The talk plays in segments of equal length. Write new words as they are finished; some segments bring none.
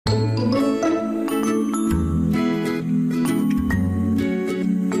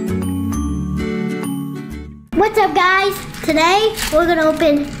What's up, guys? Today we're gonna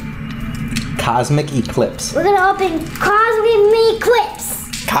open Cosmic Eclipse. We're gonna open Cosmic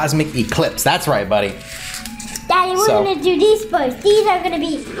Eclipse. Cosmic Eclipse. That's right, buddy. Daddy, we're gonna do these first. These are gonna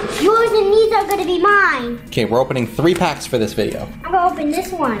be yours and these are gonna be mine. Okay, we're opening 3 packs for this video. I'm gonna open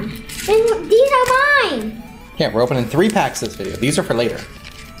this one. These are mine. Yeah, we're opening 3 packs this video. These are for later.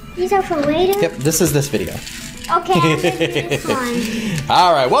 These are for later? Yep, this is this video. Okay, I'm gonna do this one.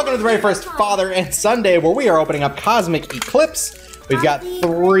 All right, welcome to the very first Father and Sunday, where we are opening up Cosmic Eclipse. We've got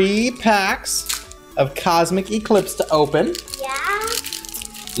 3 packs of Cosmic Eclipse to open. Yeah.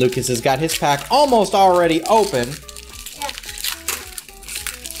 Lucas has got his pack almost already open. Yeah.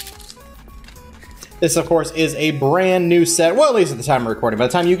 This, of course, is a brand new set. Well, at least at the time of recording. By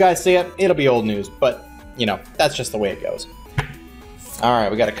the time you guys see it, it'll be old news. But, you know, that's just the way it goes. All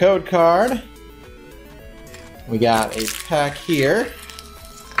right, we got a code card. We got a pack here.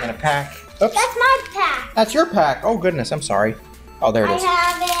 And a pack. Oops. That's my pack. That's your pack. Oh, goodness. I'm sorry. Oh, there it is. I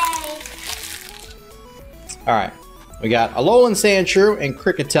have it. All right. We got Alolan Sandshrew and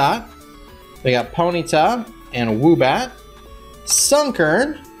Kricketot. We got Ponyta and Woobat.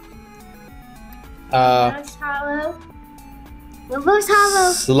 Sunkern. Reverse Hollow. Reverse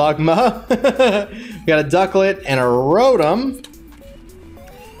Hollow. Slugma. We got a Ducklet and a Rotom.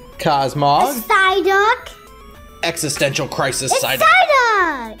 Cosmog. A Psyduck. Existential Crisis It's Psyduck.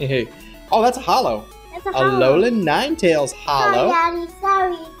 Psyduck. Oh, that's a hollow. That's a Alolan Ninetales hollow. Sorry, Daddy.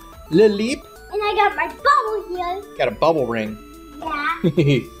 Sorry. Lilip. And I got my bubble here. Got a bubble ring.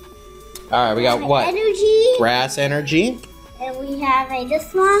 Yeah. All right, we got what? Energy. Grass Energy. And we have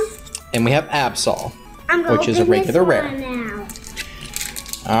this one. And we have Absol, I'm gonna which is a open regular this rare. one now.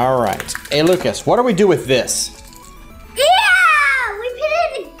 All right. Hey, Lucas, what do we do with this? Yeah! We put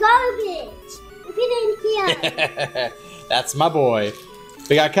it in the garbage. We put it in here. That's my boy.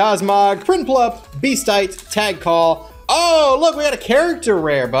 We got Cosmog, Prinplup, Beastite, Tag Call. Oh, look, we got a character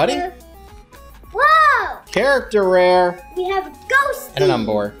rare, buddy. Whoa! Character rare. We have a Ghosty. And an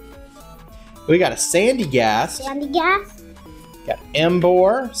Umbor. We got a Sandygast. Sandy Gas. Got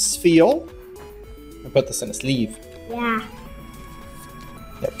Embor, Spheal. I'll put this in a sleeve. Yeah.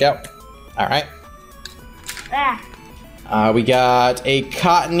 There we go. All right. Ah. We got a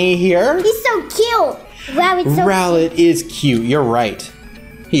Cottony here. He's so cute. Wow, it's so Rowlet is cute. You're right.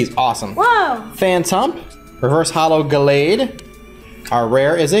 He's awesome. Whoa. Phantump. Reverse Hollow Gallade. Our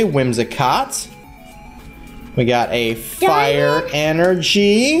rare is a Whimsicott. We got a Fire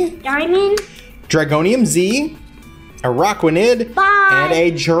Energy. Diamond. Dragonium Z. A Rockwanid. Bye. And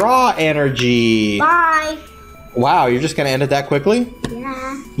a Draw Energy. Bye. Wow, you're just going to end it that quickly?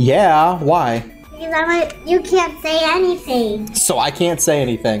 Yeah. Yeah, why? Because you can't say anything. So I can't say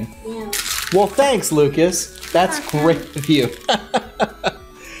anything. Yeah. Well, thanks, Lucas. That's great of you.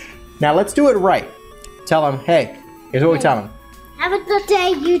 Now, let's do it right. Tell him, hey, here's what we tell him. Have a good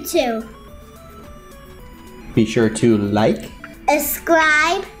day, you too. Be sure to like.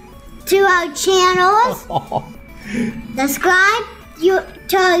 Subscribe to our channels. Subscribe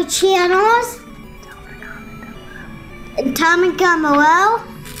to our channels. And comment down below.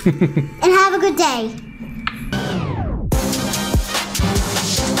 And have a good day.